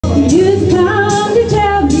You've come to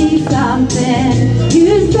tell me something.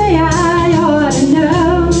 You say I ought to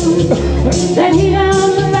know that he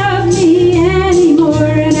don't love me anymore,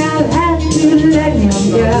 and I'll have to let him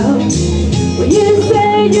go. Well, you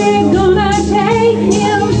say you're gonna take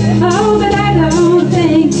him, oh, but I don't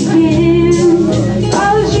think you can,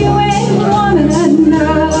 'cause you ain't woman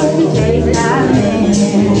enough to take my man.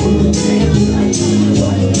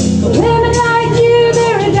 Women like you,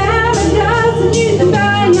 they're a dime a dozen. You can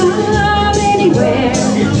buy them anywhere.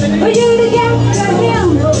 For you to get to him,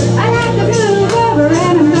 I'd have to move over,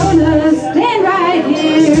 and I'm gonna stand right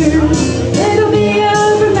here. It'll be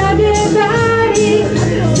over my dead body,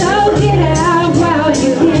 so get out while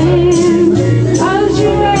you can, 'cause you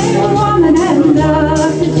ain't a woman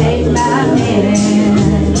enough to take my man.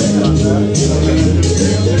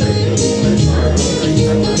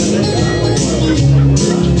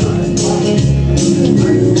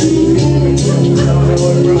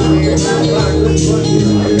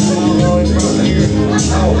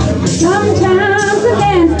 Sometimes a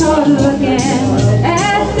man's caught looking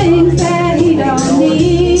at things that he don't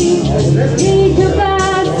need. He took a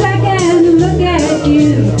second look at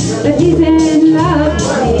you, but he's in love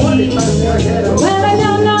with me. Well, I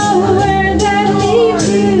don't know where that leaves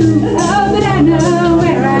you, oh, but I know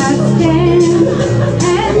where I stand.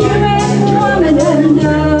 And you ain't a woman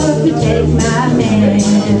enough to take my man.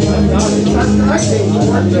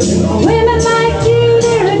 Women like you,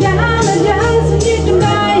 they're a dime a dozen. You can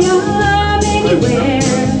buy them anywhere.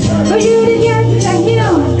 For you to get to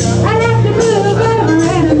him, I'd have to move over,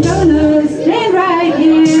 and I'm gonna stand right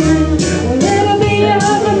here. It'll be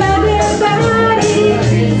over my dead body,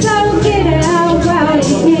 so get out while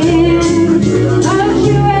you can, 'cause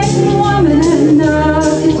you ain't a woman enough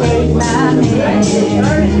to take my man.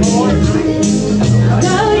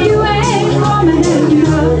 No, you ain't a woman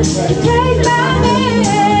enough to take my man.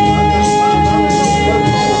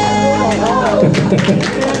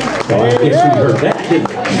 Well, I guess you heard that, didn't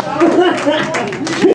you?